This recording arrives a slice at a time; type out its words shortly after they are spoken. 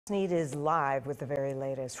Sneed is live with the very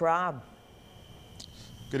latest. Rob.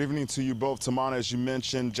 Good evening to you both. Tamana, as you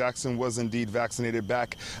mentioned, Jackson was indeed vaccinated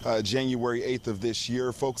back January 8th of this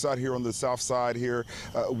year. Folks out here on the south side here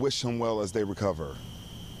wish him well as they recover.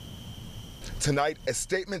 Tonight, a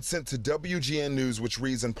statement sent to WGN News which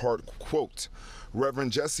reads in part, quote,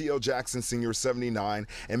 Reverend Jesse Jackson, Sr., 79,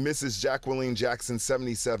 and Mrs. Jacqueline Jackson,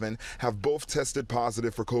 77, have both tested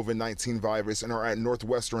positive for COVID-19 virus and are at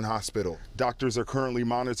Northwestern Hospital. Doctors are currently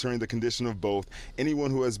monitoring the condition of both.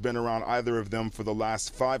 Anyone who has been around either of them for the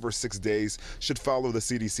last 5 or 6 days should follow the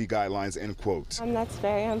CDC guidelines, end quote. That's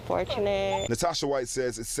very unfortunate. Natasha White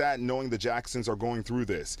says it's sad knowing the Jacksons are going through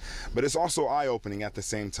this, but it's also eye-opening at the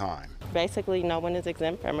same time. Basically, no one is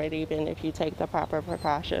exempt from it, even if you take the proper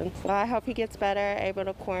precautions. Well, I hope he gets better, able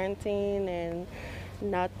to quarantine, and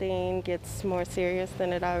nothing gets more serious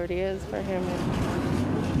than it already is for him.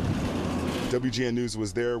 WGN News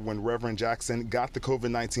was there when Reverend Jackson got the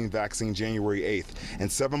COVID-19 vaccine January 8th,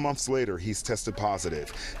 and 7 months later, he's tested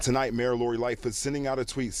positive. Tonight, Mayor Lori Lightfoot sending out a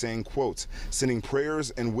tweet saying, quote, sending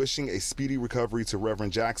prayers and wishing a speedy recovery to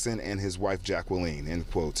Reverend Jackson and his wife Jacqueline,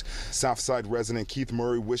 end quote. Southside resident Keith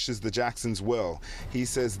Murray wishes the Jacksons well. He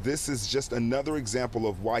says this is just another example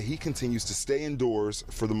of why he continues to stay indoors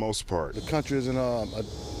for the most part. The country is in a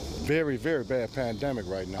very, very bad pandemic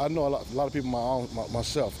right now. I know a lot of people,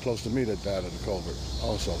 myself, close to me that died of the COVID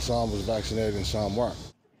also. Some was vaccinated and some weren't.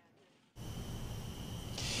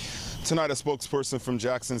 Tonight, a spokesperson from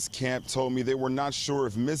Jackson's camp told me they were not sure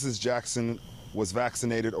if Mrs. Jackson was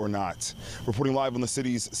vaccinated or not. Reporting live on the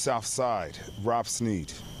city's south side, Rob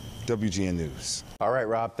Sneed, WGN News. All right,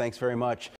 Rob, thanks very much.